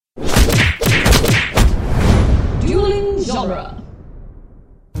genre.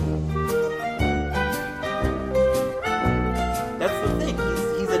 That's the thing.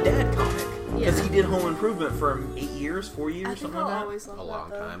 He's a dad comic. Because he did Home Improvement for 8 years, 4 years, something like that. Always a long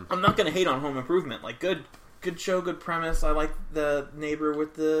time. I'm not going to hate on Home Improvement. Like, good show, good premise. I like the neighbor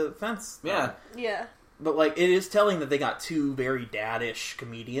with the fence. Yeah. Yeah. But, like, it is telling that they got two very dad-ish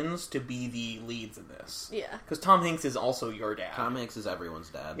comedians to be the leads in this. Yeah. Because Tom Hanks is also your dad. Tom Hanks is everyone's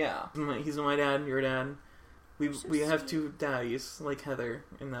dad. Yeah. He's my dad, your dad. We have two daddies, like Heather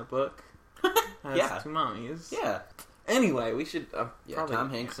in that book. Has Yeah. two mommies. Yeah. Anyway, we should Yeah, probably... Tom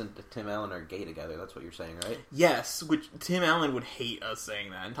Hanks and Tim Allen are gay together. That's what you're saying, right? Yes, which Tim Allen would hate us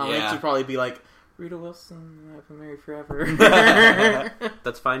saying that. And Tom Yeah. Hanks would probably be like, Rita Wilson, I've been married forever.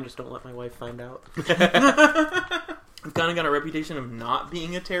 That's fine. Just don't let my wife find out. I've kind of got a reputation of not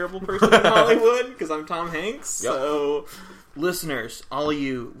being a terrible person in Hollywood because I'm Tom Hanks. Yep. So, listeners, all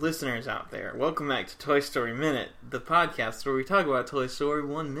you listeners out there, welcome back to Toy Story Minute, the podcast where we talk about Toy Story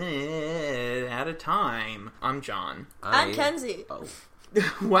 1 minute at a time. I'm John. I'm Kenzie. Oh,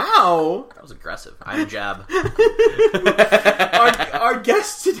 Wow! that was aggressive. I'm Jab. our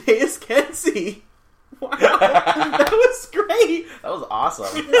guest today is Kenzie. Wow, that was great. That was awesome.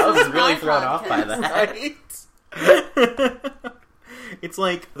 I was really thrown off by that. Right? It's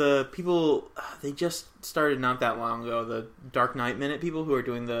like the people, they just started not that long ago, the Dark Knight Minute people who are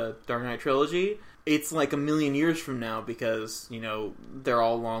doing the Dark Knight trilogy. It's like a million years from now because, you know, they're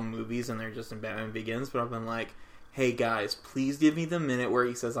all long movies and they're just in Batman Begins, but I've been like, hey guys, please give me the minute where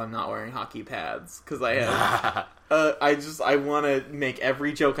he says I'm not wearing hockey pads, because I have... I want to make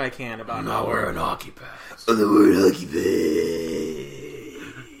every joke I can about I'm not wearing hockey pads. I'm not wearing hockey pads.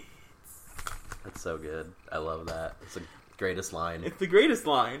 That's so good. I love that. It's the greatest line. It's the greatest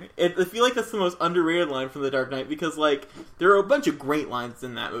line. I feel like that's the most underrated line from The Dark Knight, because, like, there are a bunch of great lines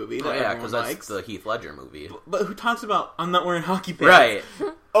in that movie that Oh, yeah, everyone because that's likes. the Heath Ledger movie. But who talks about, I'm not wearing hockey pads? Right.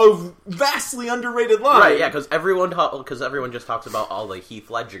 A vastly underrated line. Right, yeah, because everyone just talks about all the Heath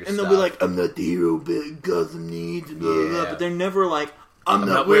Ledger stuff. And they'll be like, I'm not the hero, but Gotham needs, and blah, blah, blah. Yeah. But they're never like, I'm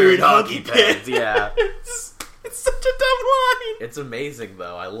not wearing hockey pads. Yeah. It's such a dumb line. It's amazing,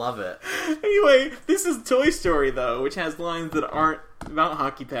 though. I love it. Anyway, this is Toy Story, though, which has lines that aren't about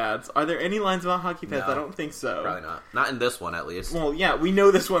hockey pads. Are there any lines about hockey pads? No. I don't think so. Probably not. Not in this one, at least. Well, yeah, we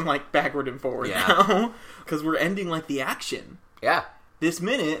know this one, like, backward and forward Yeah. now. Because we're ending, like, the action. Yeah. This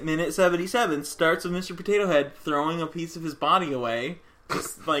minute 77, starts with Mr. Potato Head throwing a piece of his body away.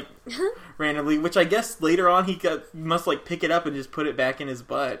 Just, like, randomly. Which I guess later on he must, like, pick it up and just put it back in his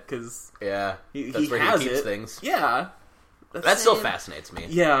butt. Because Yeah. he That's where has he keeps it. things. Yeah. That still fascinates me.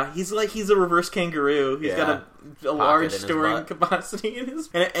 Yeah, he's a reverse kangaroo. He's got a large in his storing butt. capacity in his...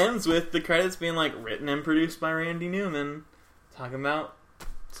 And it ends with the credits being, like, written and produced by Randy Newman. Talking about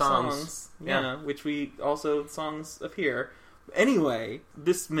songs. Yeah, which songs appear. Anyway,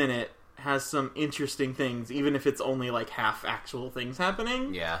 this minute has some interesting things, even if it's only, like, half actual things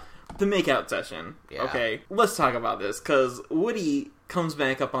happening. Yeah. The makeout session. Yeah. Okay, let's talk about this, because Woody comes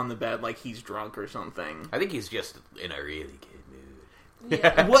back up on the bed like he's drunk or something. I think he's just in a really good mood.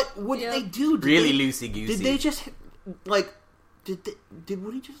 Yeah. What did they do? Really loosey-goosey. Did they just, like, did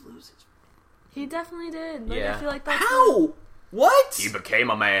Woody just lose his... He definitely did. Like, Yeah. I feel like that's... How? What? He became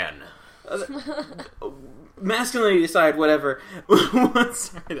a man. Masculinity aside, whatever.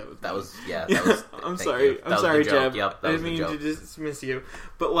 Sorry, That was I'm thank sorry. you. That I'm was sorry, the joke. Jeb. Yep, that I was didn't the mean joke. to dismiss you.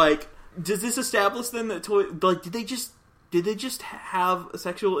 But, like, does this establish then that did they just have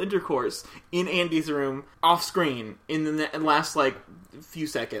sexual intercourse in Andy's room off screen in the last, like, few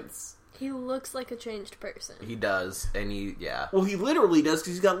seconds? He looks like a changed person. He does, and Well, he literally does,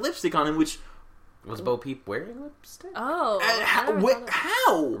 because he's got lipstick on him, which... Was Bo Peep wearing lipstick? Oh. I how? never thought of-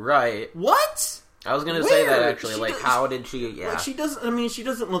 How? Right. What? I was gonna say that, Where? actually. She Like, does- how did she... Yeah. Like, she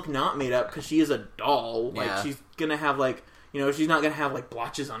doesn't look not made up, because she is a doll. Like, Yeah. she's gonna have, like, you know, she's not gonna have, like,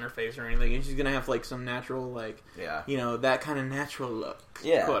 blotches on her face or anything, and she's gonna have, like, some natural, like, Yeah. you know, that kind of natural look.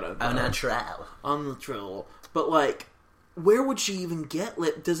 Yeah. Quote unquote. A natural. Unnatural. But, like, where would she even get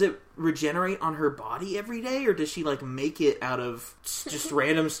lip? Does it regenerate on her body every day, or does she, like, make it out of just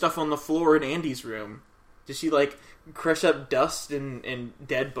random stuff on the floor in Andy's room? Does she, like, crush up dust and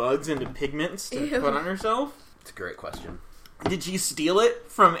dead bugs into pigments to Ew. put on herself? It's a great question. Did she steal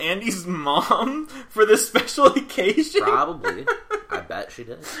it from Andy's mom for this special occasion? Probably. I bet she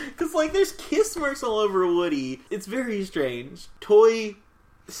did. Because, like, there's kiss marks all over Woody. It's very strange. Toy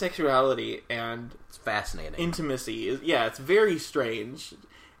sexuality and It's fascinating. intimacy it's very strange.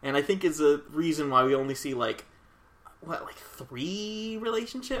 And I think it's a reason why we only see, like, 3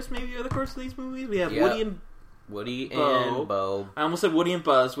 relationships maybe over the course of these movies? We have Yeah. Woody and Woody Bo. and Bo. I almost said Woody and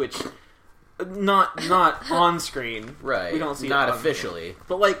Buzz, which not on screen. Right. We don't see not it on officially. screen.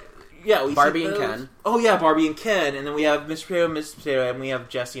 But like, yeah, we Barbie see and those. Ken. Oh yeah, Barbie and Ken, and then we have Mr. Potato, Mr. Potato, and we have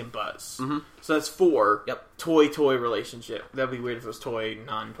Jesse and Buzz. Mm-hmm. So that's 4. Yep. Toy relationship. That'd be weird if it was toy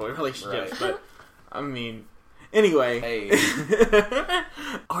non-toy relationships, Right. but I mean, anyway. Hey.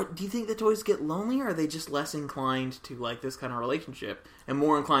 Do you think the toys get lonely, or are they just less inclined to like this kind of relationship and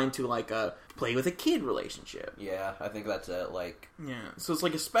more inclined to like a play with a kid relationship? Yeah, I think that's it. Like, Yeah, so it's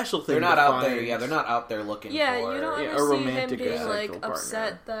like a special thing. they're not to out find. there. Yeah, they're not out there looking Yeah, for. you don't Yeah, a ever see him romantic being sexual like partner.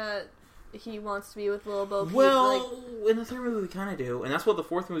 upset that he wants to be with Lil Bo Peep. Well, in the third movie, we kind of do, and that's what the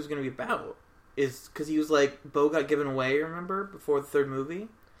fourth movie is going to be about. Is because he was like Bo got given away. Remember before the third movie?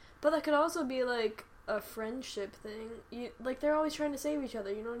 but that could also be like a friendship thing. Like they're always trying to save each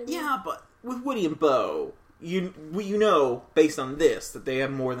other. You know what I mean? Yeah, but with Woody and Bo, you know based on this that they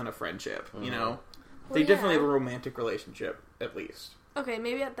have more than a friendship. Mm-hmm. You know, Well, they definitely yeah. have a romantic relationship at least. Okay,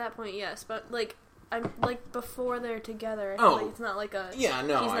 maybe at that point, yes. But like, I'm like before they're together. I feel Oh. like it's not like a. Yeah,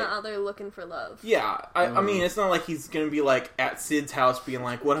 no, He's not out there looking for love. Yeah, I mean, it's not like he's gonna be like at Sid's house being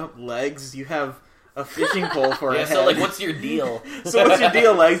like, "What up, Legs? You have a fishing pole for a Yeah, head." so like, what's your deal? So what's your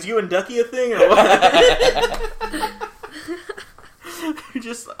deal, Legs? You and Ducky a thing or what? You're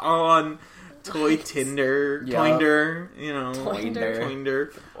just on toy Tinder, Yeah. Toinder, you know, Toinder.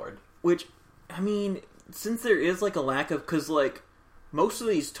 Toinder. Lord. Which, I mean, since there is like a lack of, because like most of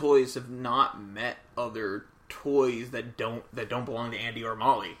these toys have not met other toys that don't belong to Andy or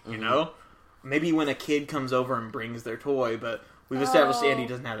Molly. You know, maybe when a kid comes over and brings their toy, but we've established Oh. Andy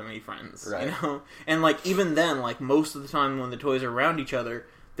doesn't have that many friends. Right. You know, and like even then, like most of the time when the toys are around each other,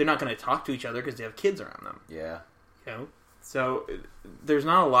 they're not going to talk to each other because they have kids around them. Yeah. You know, so there's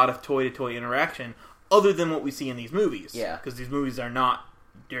not a lot of toy to toy interaction other than what we see in these movies. Yeah. because these movies are not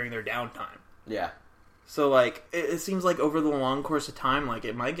during their downtime. Yeah. So, like, it seems like over the long course of time, like,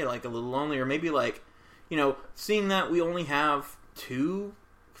 it might get, like, a little lonely. Or maybe, like, you know, seeing that we only have 2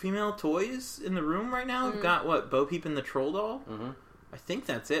 female toys in the room right now. We've got, what, Bo Peep and the Troll Doll? Mm-hmm. I think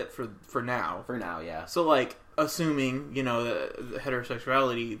that's it for now. For now, yeah. So, like, assuming, you know, the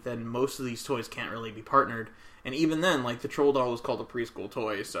heterosexuality, then most of these toys can't really be partnered. And even then, like, the Troll Doll was called a preschool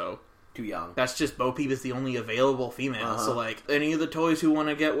toy, so... Too young. That's just Bo Peep is the only available female. Uh-huh. So, like, any of the toys who want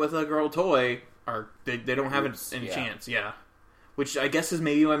to get with a girl toy... They don't have any Yeah. chance, yeah. Which I guess is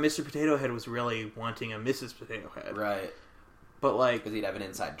maybe why Mr. Potato Head was really wanting a Mrs. Potato Head. Right. But, like... Because he'd have an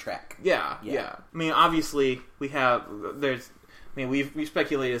inside track. Yeah. Yeah. I mean, obviously, we have... we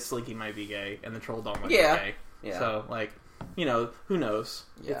speculated Slinky might be gay, and the Troll Doll might be gay. Yeah. So, like, you know, who knows?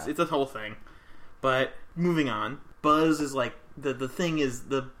 Yeah. It's a whole thing. But, moving on. Buzz is, like... The thing is,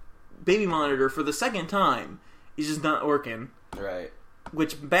 the baby monitor, for the second time, is just not working. Right.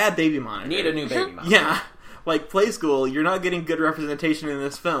 Which, bad baby monitor. Need a new baby monitor. Yeah. Like, Play School, you're not getting good representation in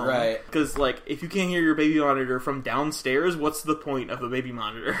this film. Right. Because, like, if you can't hear your baby monitor from downstairs, what's the point of a baby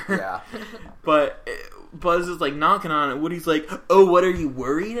monitor? Yeah. But Buzz is, like, knocking on it. Woody's like, oh, what, are you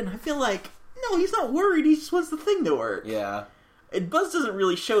worried? And I feel like, no, he's not worried. He just wants the thing to work. Yeah. And Buzz doesn't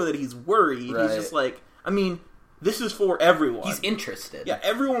really show that he's worried. Right. He's just like, I mean, this is for everyone. He's interested. Yeah,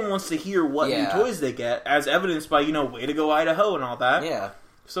 everyone wants to hear what new Yeah. toys they get, as evidenced by, you know, Way to Go Idaho and all that. Yeah.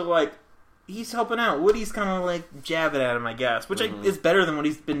 So, like, he's helping out. Woody's kind of, like, jabbing at him, I guess. Which is better than what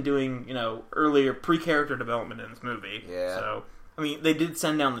he's been doing, you know, earlier, pre-character development in this movie. Yeah. So, I mean, they did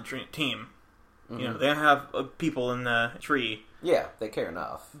send down the team. You know, they have people in the tree. Yeah, they care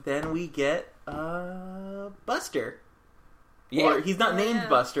enough. Then we get, Buster. Yeah. Or, he's not named yeah.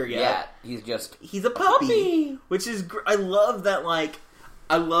 Buster yet. Yeah, he's just... He's a puppy. Which is... I love that, like...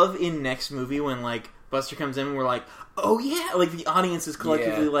 I love in next movie when, like, Buster comes in and we're like, oh yeah! Like, the audience is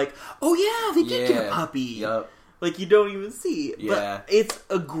collectively Yeah. like, oh yeah, they did get a puppy! Yup. Like, you don't even see. Yeah. But it's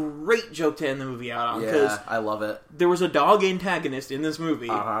a great joke to end the movie out on, because Yeah, I love it. there was a dog antagonist in this movie.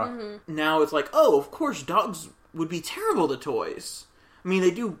 Uh-huh. Now it's like, oh, of course, dogs would be terrible to toys. I mean,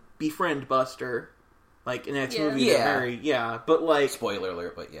 they do befriend Buster. Like, in the next Yeah. movie, Yeah. they're very... Yeah, but, like... Spoiler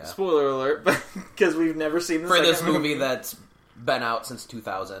alert, but yeah. Spoiler alert, because we've never seen the For second this movie that's been out since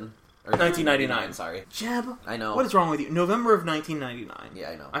 2000. Or 1999. Sorry. Jeb, I know. what is wrong with you? November of 1999. Yeah,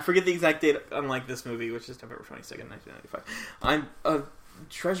 I know. I forget the exact date, unlike this movie, which is November 22nd, 1995. I'm a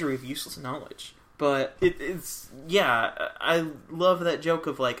treasury of useless knowledge. But it's... Yeah, I love that joke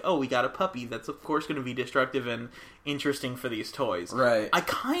of, like, oh, we got a puppy. That's, of course, going to be destructive and interesting for these toys. Right. I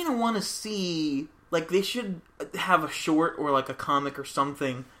kind of want to see... Like, they should have a short or, like, a comic or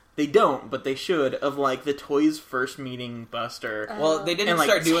something. They don't, but they should, of, like, the toys first meeting Buster. Well, they didn't And, like,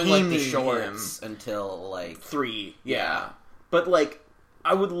 start doing, like, the taming shorts until, like... 3, yeah. Yeah. But, like,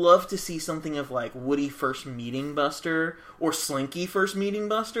 I would love to see something of like Woody first meeting Buster or Slinky first meeting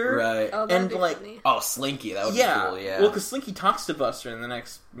Buster. Right. Oh, that'd And, be like, funny. Oh, Slinky, that would Yeah. be cool, yeah. Well, because Slinky talks to Buster in the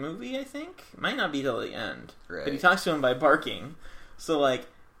next movie, I think. Might not be till the end. Right. But he talks to him by barking. So, like,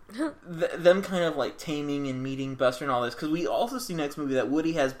 them kind of, like, taming and meeting Buster and all this. Because we also see next movie that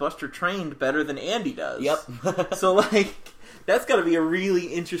Woody has Buster trained better than Andy does. Yep. So, like, that's got to be a really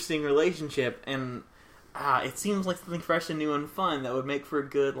interesting relationship. And it seems like something fresh and new and fun that would make for a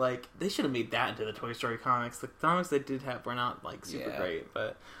good, like... They should have made that into the Toy Story comics. The comics they did have were not, like, super great.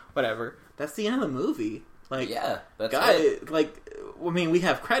 But whatever. That's the end of the movie. Like, yeah, that's guy, it. like, I mean, we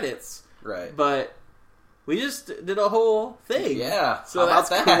have credits, Right. but we just did a whole thing. Yeah, so how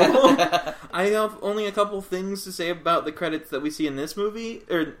that's about that? cool. I have only a couple things to say about the credits that we see in this movie,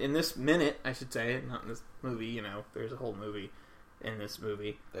 or in this minute, I should say, not in this movie. You know, there's a whole movie in this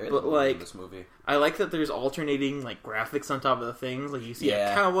movie, There is but a movie like, in this movie. I like that there's alternating like graphics on top of the things. Like you see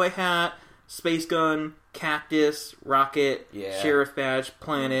Yeah. a cowboy hat, space gun, cactus, rocket, Yeah. sheriff badge,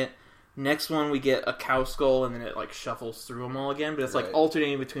 planet. Next one, we get a cow skull, and then it, like, shuffles through them all again. But it's, like, Right.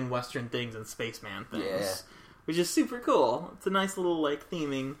 alternating between Western things and Spaceman things. Yeah. Which is super cool. It's a nice little, like,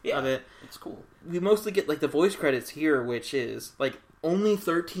 theming of it. It's cool. We mostly get, like, the voice credits here, which is, like, only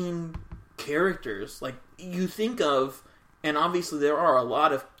 13 characters. Like, you think of... And obviously there are a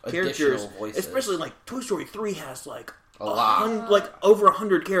lot of characters. Additional voices. Especially, like, Toy Story 3 has, like... A lot. Like, over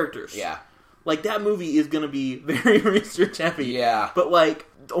 100 characters. Yeah. Like, that movie is going to be very research heavy. Yeah. But, like,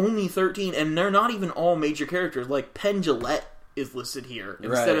 only 13, and they're not even all major characters. Like, Penn Jillette is listed here,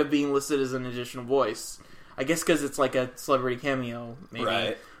 instead Right. of being listed as an additional voice. I guess because it's, like, a celebrity cameo, maybe.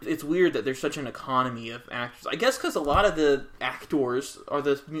 Right. It's weird that there's such an economy of actors. I guess because a lot of the actors are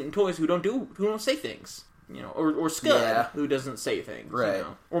the mutant toys who don't say things. You know, or Scud, Yeah. who doesn't say things. Right. You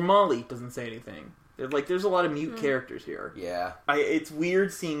know? Or Molly doesn't say anything. There's a lot of mute characters here. Yeah. It's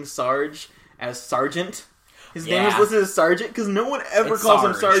weird seeing Sarge as Sergeant. His name Yeah. is listed as Sergeant because no one ever It's calls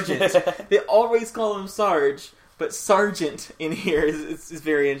him Sarge. Sergeant. They always call him Sarge, but Sergeant in here is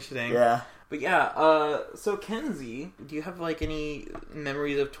very interesting. Yeah. But yeah, so Kenzie, do you have like any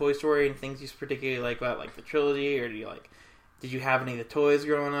memories of Toy Story and things you particularly like about like the trilogy, or did you have any of the toys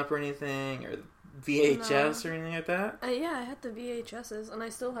growing up or anything, or VHS or anything like that? Yeah, I had the VHSs, and I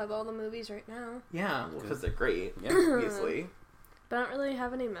still have all the movies right now. Yeah, because they're great, obviously. But I don't really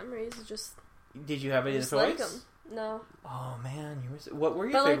have any memories. Just Did you have any of just the toys? like them. No. Oh man, what were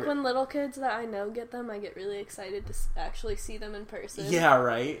your But favorite? like when little kids that I know get them, I get really excited to actually see them in person. Yeah,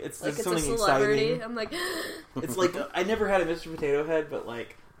 right. It's Like there's it's a something celebrity. exciting. I'm like, It's like I never had a Mr. Potato Head, but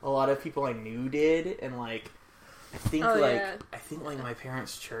like a lot of people I knew did, and like I think like my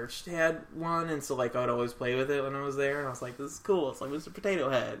parents' church had one, and so like I would always play with it when I was there, and I was like, this is cool. It's like Mr. Potato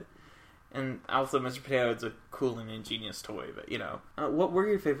Head, and also Mr. Potato Head's a cool and ingenious toy. But you know, what were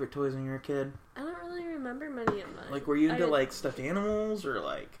your favorite toys when you were a kid? I don't really remember many of mine. Like, were you into like stuffed animals or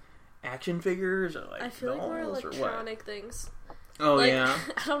like action figures or like I feel like more dolls or what? electronic things. Oh Like, yeah.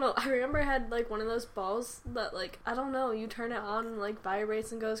 I don't know. I remember I had like one of those balls that like I don't know. You turn it on and like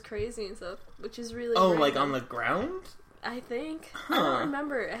vibrates and goes crazy and stuff, which is really Oh, random. like on the ground? I think I Huh. don't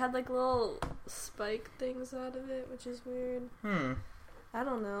remember. It had like little spike things out of it, which is weird. I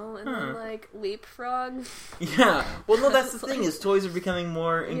don't know. And then like leapfrog. Yeah. Well, no, that's the It's thing like- is toys are becoming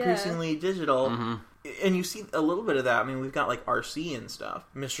more Yeah. increasingly digital. Mm-hmm. And you see a little bit of that. I mean, we've got like RC and stuff,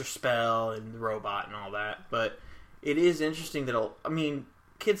 Mr. Spell and the robot and all that. But it is interesting that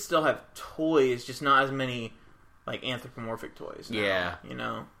kids still have toys, just not as many like anthropomorphic toys. Now, Yeah. you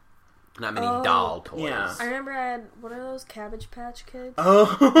know. Not many Oh, doll toys. yeah. I remember I had one of those Cabbage Patch Kids.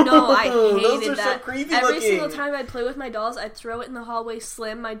 Oh No, I hated those are that. So creepy Every looking. single time I'd play with my dolls, I'd throw it in the hallway,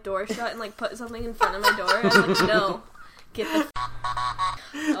 slam my door shut, and like put something in front of my door. I was like, no, get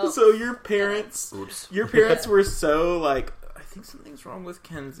the. So your parents, Oops. your parents were so like, I think something's wrong with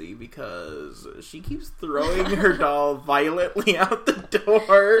Kenzie because she keeps throwing her doll violently out the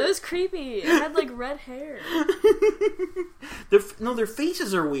door. It was creepy. It had like red hair. Their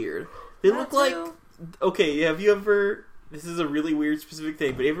faces are weird. They That look like... too. Okay, have you ever... This is a really weird specific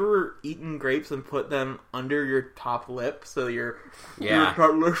thing, but have you ever eaten grapes and put them under your top lip so your top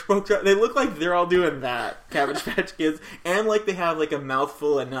lip smokes out? They look like they're all doing that, Cabbage Patch Kids, and like they have like a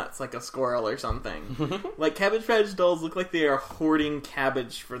mouthful of nuts like a squirrel or something. Like Cabbage Patch dolls look like they are hoarding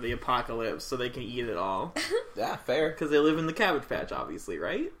cabbage for the apocalypse so they can eat it all. Yeah, fair. Because they live in the Cabbage Patch, obviously,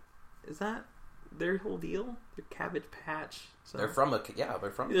 right? Is that their whole deal? They're Cabbage Patch. So. They're from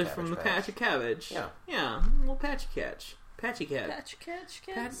They're from the patch of cabbage. Yeah. Little patchy catch. Patchy cat. Patch Catch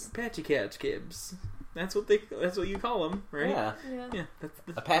Kids. Patchy catch kibs. That's what you call them, right? Yeah. Yeah.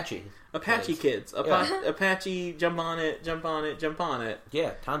 Apache kids. Apache, jump on it.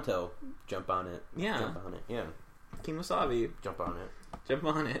 Yeah, Tonto, jump on it. Yeah. Jump on it. Yeah. Kemosabe, Jump on it. jump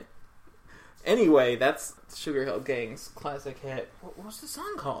on it. Anyway, that's Sugar Hill Gang's classic hit. What's the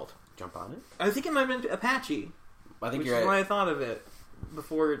song called? Jump on it? I think it might have been Apache. I think which you're is right. why I thought of it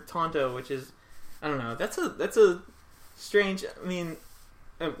before Tonto, which is, I don't know. That's a strange. I mean,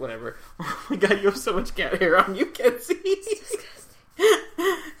 whatever. Oh my god, you have so much cat hair on you, Kenzie. It's disgusting.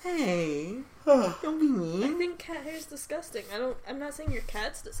 Hey, don't be mean. I think cat hair is disgusting. I'm not saying your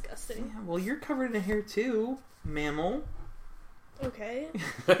cat's disgusting. Yeah, well, you're covered in hair too, mammal. Okay.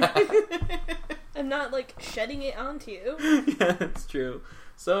 I'm not like shedding it onto you. Yeah, that's true.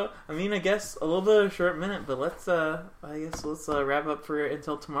 So, I mean, I guess a little bit of a short minute, but let's wrap up for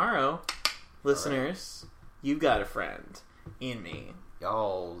until tomorrow. Listeners, you've got a friend in me.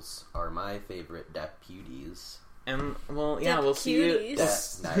 Y'alls are my favorite deputies. And, well, yeah, we'll see you.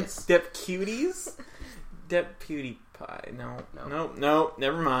 That's nice. Deputies? Deputy pie. No,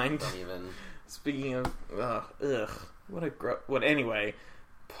 never mind. Don't even. Speaking of, anyway,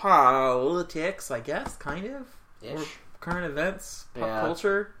 politics, I guess, kind of? Ish. Or current events, pop Yeah.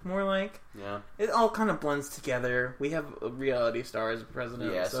 culture, more like. Yeah. It all kind of blends together. We have a reality star as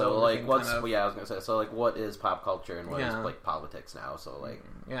president. Yeah, so so like, everything what's... kind of- Yeah, I was gonna say, so like, what is pop culture and what is, Yeah. like, politics now? So, like...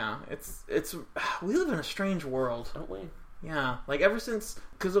 Yeah, it's... We live in a strange world. Don't we? Yeah, like, ever since...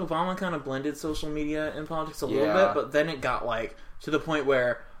 Because Obama kind of blended social media and politics a little Yeah. bit, but then it got, like, to the point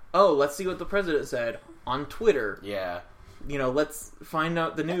where, oh, let's see what the president said on Twitter. Yeah. You know, let's find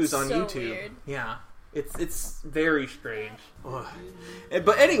out the news That's on so YouTube. weird. Yeah. It's very strange. Ugh.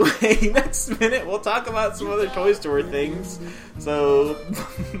 But anyway, next minute we'll talk about some other Toy Story things. So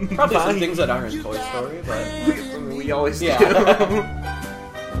Probably bye. some things that aren't in Toy Story, but... we always Yeah. do.